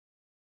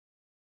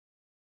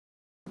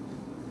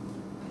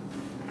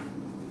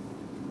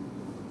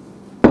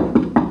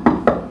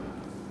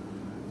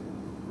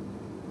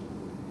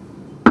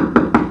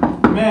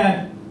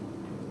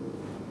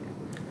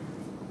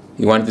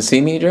You wanted to see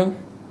me, Joe?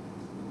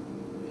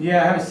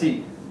 Yeah, have a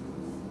seat.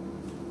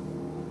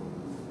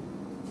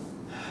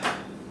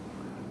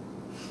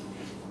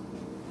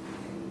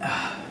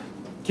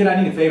 Kid,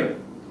 I need a favor.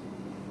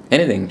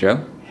 Anything,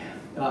 Joe?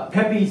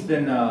 Pepe's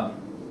been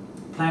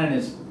planning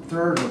his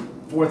third or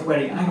fourth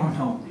wedding. I don't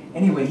know.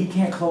 Anyway, he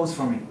can't close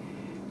for me.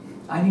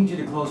 I need you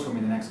to close for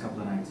me the next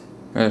couple of nights.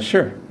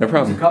 Sure, no There's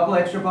problem. a couple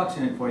extra bucks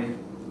in it for you.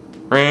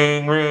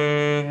 Ring,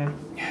 ring.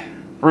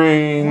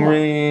 Ring,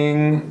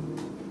 ring.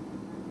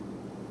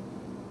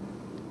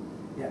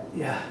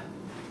 Yeah.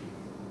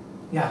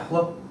 Yeah,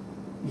 hello?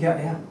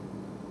 Yeah.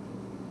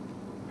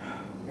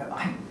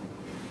 Yeah,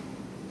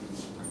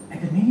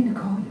 I've been meaning to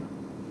call you.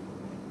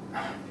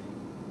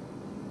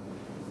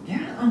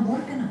 Yeah, I'm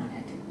working on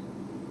it.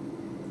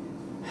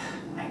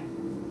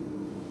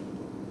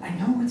 I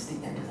know it's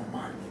the end of the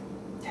month.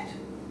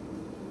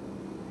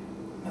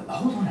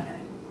 Hold on a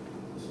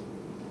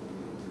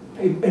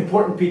minute.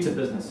 Important pizza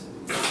business.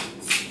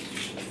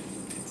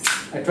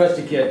 I trust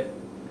you, kid.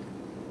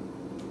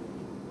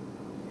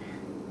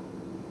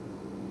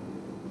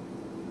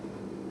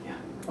 Yeah,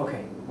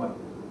 okay, what?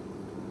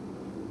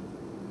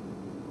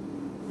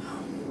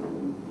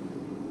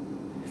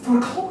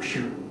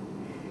 Foreclosure?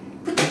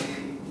 But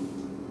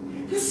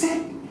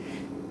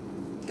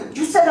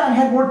you said I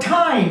had more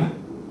time.